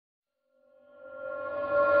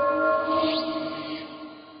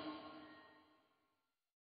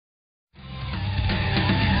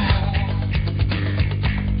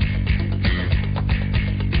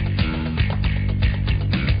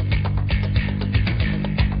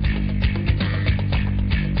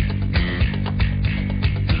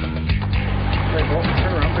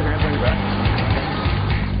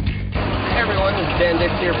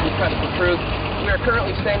are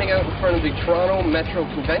currently standing out in front of the Toronto Metro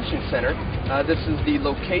Convention Centre. This is the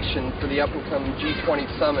location for the up-and-coming G20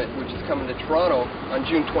 summit, which is coming to Toronto on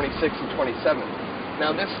June 26th and 27th.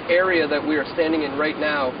 Now, this area that we are standing in right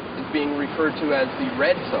now is being referred to as the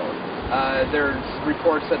red zone. There's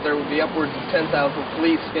reports that there will be upwards of 10,000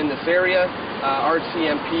 police in this area.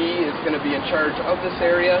 RCMP is going to be in charge of this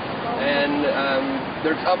area, and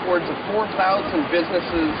there's upwards of 4,000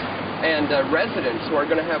 businesses and residents who are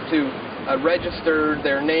going to have to register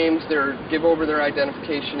their names, give over their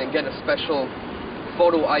identification, and get a special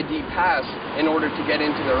photo ID pass in order to get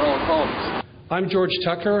into their own homes. I'm George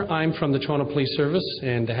Tucker. I'm from the Toronto Police Service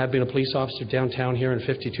and have been a police officer downtown here in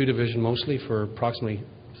 52 Division mostly for approximately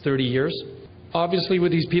 30 years. Obviously,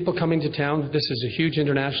 with these people coming to town, this is a huge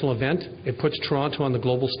international event. It puts Toronto on the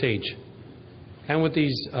global stage. And with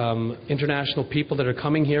these international people that are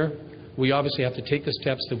coming here, we obviously have to take the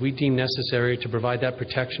steps that we deem necessary to provide that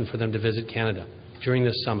protection for them to visit Canada during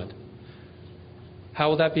this summit. How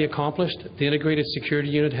will that be accomplished? The integrated security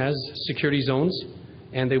unit has security zones,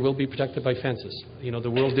 and they will be protected by fences. You know,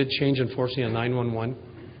 the world did change, unfortunately, on 9/11,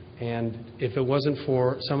 and if it wasn't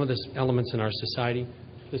for some of the elements in our society,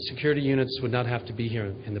 the security units would not have to be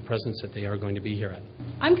here in the presence that they are going to be here at.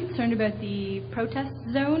 I'm concerned about the protest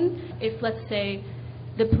zone. If, let's say,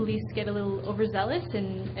 the police get a little overzealous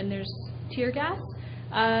and there's tear gas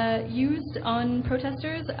used on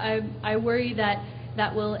protesters, I worry that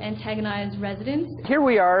that will antagonize residents. Here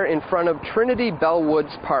we are in front of Trinity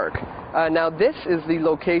Bellwoods Park. Now this is the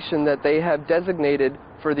location that they have designated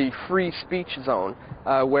for the free speech zone,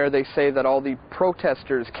 where they say that all the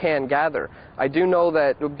protesters can gather. I do know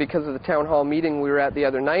that because of the town hall meeting we were at the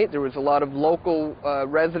other night, there was a lot of local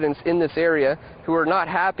residents in this area who are not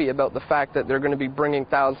happy about the fact that they're going to be bringing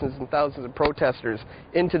thousands and thousands of protesters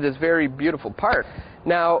into this very beautiful park.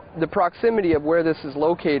 Now, the proximity of where this is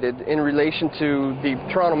located in relation to the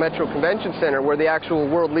Toronto Metro Convention Centre, where the actual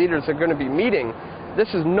world leaders are going to be meeting, this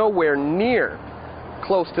is nowhere near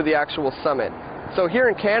close to the actual summit. So here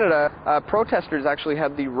in Canada, protesters actually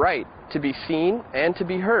have the right to be seen and to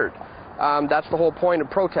be heard. That's the whole point of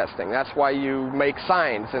protesting. That's why you make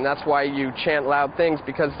signs, and that's why you chant loud things,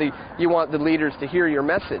 because you want the leaders to hear your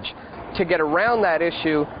message. To get around that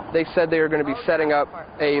issue, they said they are going to be setting up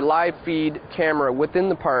a live feed camera within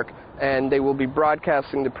the park, and they will be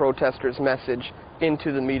broadcasting the protesters' message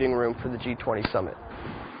into the meeting room for the G20 summit.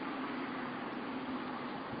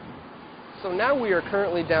 So now we are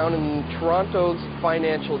currently down in Toronto's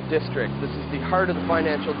financial district. This is the heart of the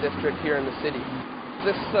financial district here in the city.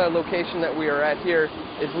 This location that we are at here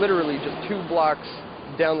is literally just 2 blocks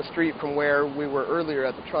down the street from where we were earlier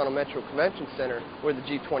at the Toronto Metro Convention Centre, where the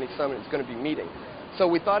G20 summit is going to be meeting. So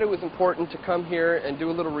we thought it was important to come here and do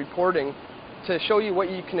a little reporting to show you what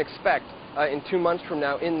you can expect in 2 months from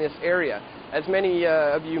now in this area. As many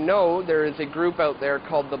of you know, there is a group out there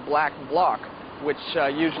called the Black Bloc, which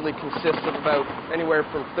usually consists of about anywhere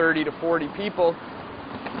from 30 to 40 people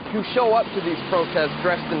who show up to these protests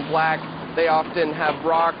dressed in black. They often have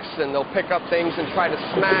rocks, and they'll pick up things and try to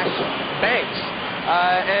smash banks.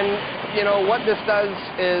 And, you know, what this does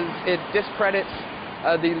is it discredits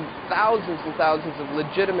the thousands and thousands of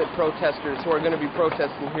legitimate protesters who are going to be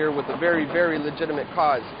protesting here with a very, very legitimate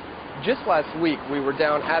cause. Just last week, we were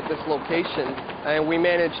down at this location, and we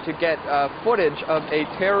managed to get footage of a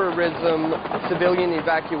terrorism civilian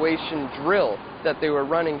evacuation drill that they were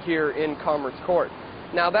running here in Commerce Court.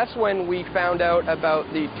 Now, that's when we found out about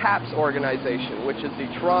the TAPS organization, which is the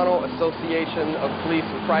Toronto Association of Police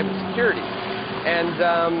and Private Security.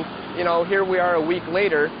 And, you know, here we are a week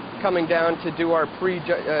later, coming down to do our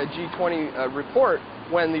pre-G20 report,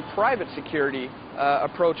 when the private security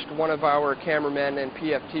approached one of our cameramen and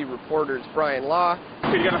PFT reporters, Brian Law.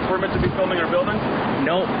 Did you get a permit to be filming our building?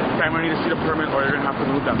 No. Okay, I'm going to need to see the permit, or you're going to have to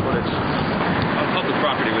move that footage. On public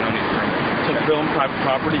property, we don't need a permit. To film private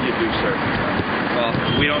property, you do, sir. Well,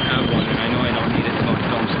 we don't have one, and I know I don't need it to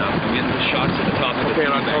film stuff. I'm getting the shots at the top of the Okay,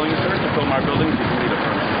 and I'm telling you, sir, to film our buildings, you need a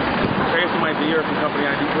permit. Can I get some ID or some company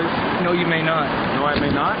ID, please? No, you may not. No, I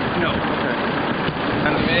may not? No. Okay.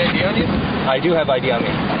 And the ID on you? I do have ID on me.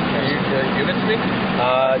 Can you give it to me?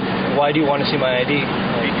 Why do you want to see my ID?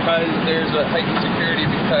 Because there's a heightened security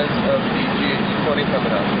because of the G20 coming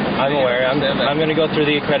up. I'm aware. I'm going to go through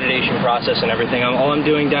the accreditation process and everything. All I'm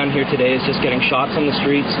doing down here today is just getting shots on the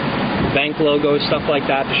streets, bank logos, stuff like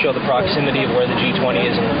that, to show the proximity of where the G20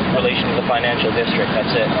 is in relation to the financial district.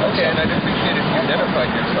 That's it. Okay, and I'd appreciate if you identified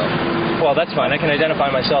yourself. Well, that's fine. I can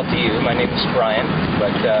identify myself to you. My name is Brian,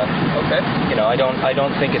 but okay. You know, I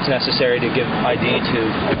don't think it's necessary to give ID to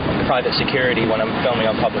private security when I'm filming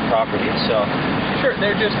on public property. So Sure,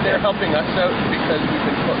 they're helping us out because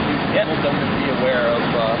we've told them to be aware of.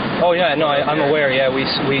 Oh yeah, no, I'm aware. Yeah, we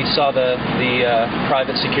saw the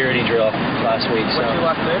private security drill last week. So. What's your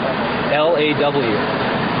last name? LAW.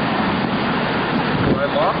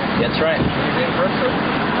 Brian Law? That's right. Your name first, sir?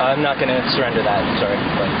 I'm not going to surrender that. Sorry,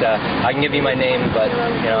 but I can give you my name, but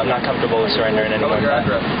I'm not comfortable with surrendering any more. Your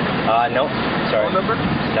address? No, sorry. Phone number?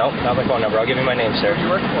 No, not my phone number. I'll give you my name, sir. Who do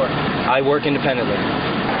you work for? I work independently.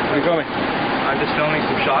 What are you filming? I'm just filming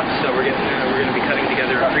some shots. So we're going to be cutting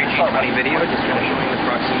together a pre-G20 video, just kind of showing the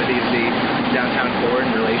proximity of the downtown core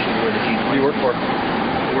in relation to where the G20. Who do you work for?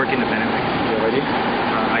 I work independently. You ready?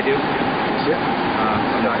 I do. Yeah.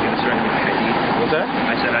 I'm not going to surrender my ID. What's that?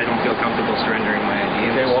 I said I don't feel comfortable surrendering my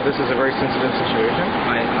ID. Okay, well, this is a very sensitive situation.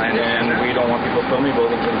 I understand that. We don't want people filming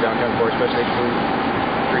buildings in downtown core, especially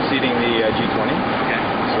preceding the G20. Okay.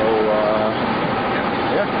 So,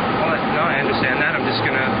 yeah. Well, no, I understand that. I'm just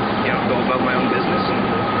going to, go about my own business and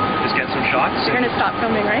just get some shots. You're going to stop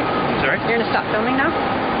filming, right? I'm sorry? You're going to stop filming now?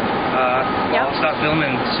 Yeah. I'll stop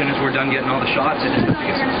filming as soon as we're done getting all the shots. You're going to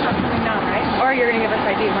stop filming now, right? Or you're going to give us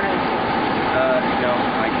ID, one of the two. No,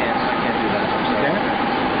 I can't do that. I'm sorry.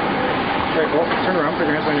 Okay. Okay, well, turn around, put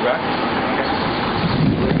your hands behind your back. Okay.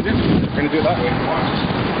 We're going to do it that way.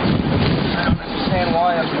 I don't understand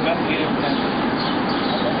why I'm investigating potential.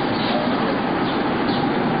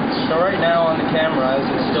 So right now on the camera, as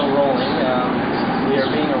it's still rolling, we are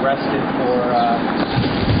being arrested for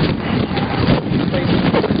placing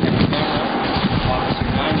Officer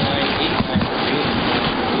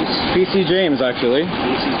 99893. PC James, actually.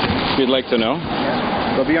 PC James. If you'd like to know.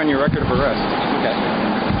 Yeah. They'll be on your record of arrest. Okay.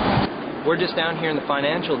 We're just down here in the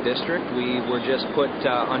financial district. We were just put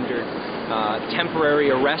under temporary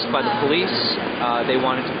arrest by the police. They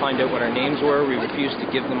wanted to find out what our names were. We refused to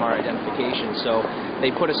give them our identification. So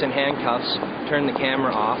they put us in handcuffs, turned the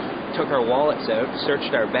camera off, took our wallets out,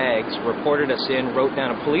 searched our bags, reported us in, wrote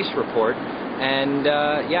down a police report. And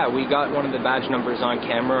yeah, we got one of the badge numbers on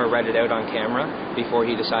camera, or read it out on camera, before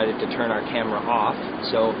he decided to turn our camera off.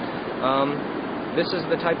 So this is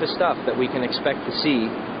the type of stuff that we can expect to see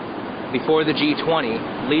before the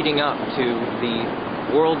G20, leading up to the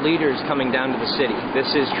world leaders coming down to the city.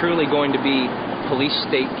 This is truly going to be police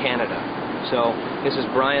state Canada. So this is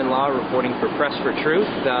Brian Law reporting for Press for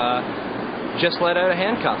Truth. Just let out of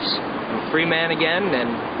handcuffs. I'm a free man again,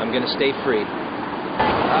 and I'm going to stay free.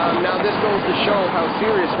 Now this goes to show how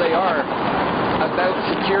serious they are about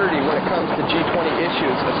security when it comes to G20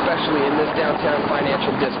 issues, especially in this downtown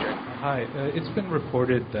financial district. Hi. It's been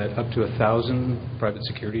reported that up to 1,000 private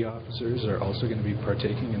security officers are also going to be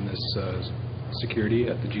partaking in this security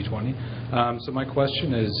at the G20. So my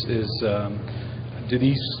question is do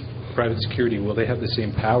these private security, will they have the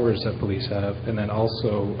same powers that police have? And then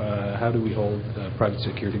also, how do we hold private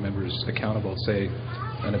security members accountable, say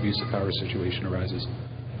an abuse of power situation arises?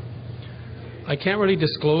 I can't really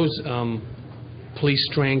disclose police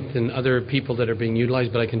strength and other people that are being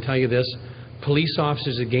utilized, but I can tell you this. Police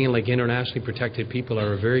officers, again, like internationally protected people,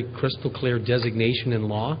 are a very crystal clear designation in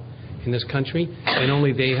law in this country, and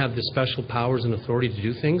only they have the special powers and authority to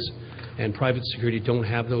do things, and private security don't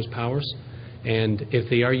have those powers. And if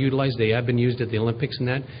they are utilized, they have been used at the Olympics and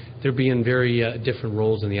that, they're being very different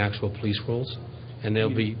roles than the actual police roles, and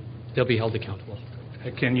they'll be held accountable.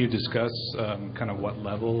 Can you discuss kind of what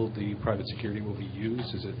level the private security will be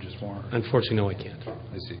used? Is it just more? Unfortunately, no, I can't.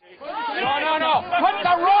 I see. No. Put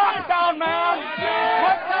the rock down, man.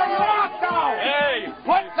 Put the rock down. Hey.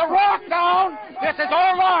 Put the rock down. This is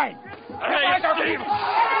our line.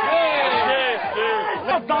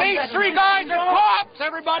 These three guys are cops,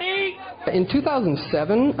 everybody. In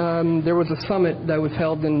 2007, there was a summit that was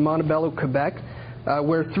held in Montebello, Quebec,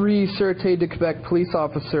 where 3 Sûreté de Quebec police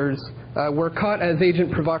officers were caught as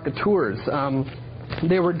agent provocateurs.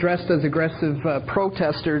 They were dressed as aggressive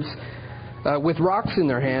protesters with rocks in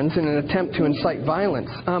their hands in an attempt to incite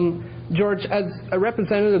violence. George, as a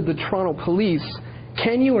representative of the Toronto Police,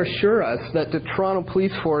 can you assure us that the Toronto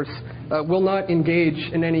Police Force will not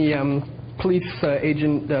engage in any police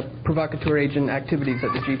provocateur agent activities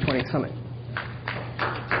at the G20 summit?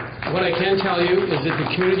 What I can tell you is that the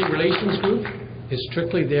Community Relations Group is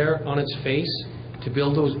strictly there on its face to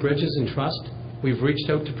build those bridges and trust. We've reached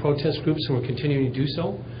out to protest groups and we're continuing to do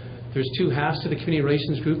so. There's 2 halves to the Community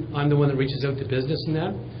Relations Group. I'm the one that reaches out to business in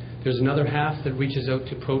that. There's another half that reaches out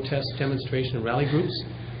to protest, demonstration, and rally groups.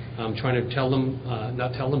 I'm trying to tell them,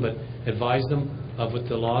 not tell them, but advise them of what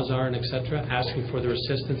the laws are and etc., asking for their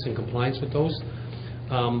assistance and compliance with those.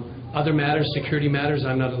 Other matters, security matters,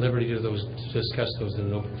 I'm not at liberty to discuss those in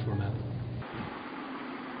an open format.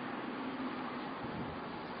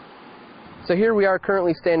 So here we are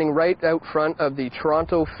currently standing right out front of the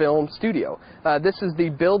Toronto Film Studio. This is the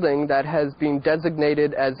building that has been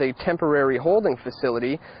designated as a temporary holding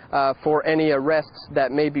facility for any arrests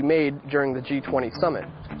that may be made during the G20 summit.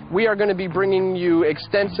 We are going to be bringing you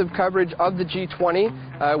extensive coverage of the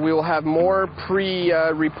G20. We will have more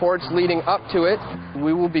pre-reports leading up to it.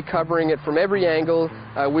 We will be covering it from every angle.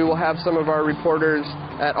 We will have some of our reporters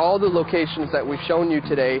at all the locations that we've shown you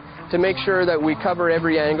today to make sure that we cover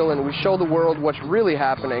every angle and we show the world what's really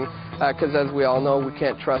happening, because as we all know, we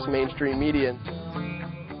can't trust mainstream media.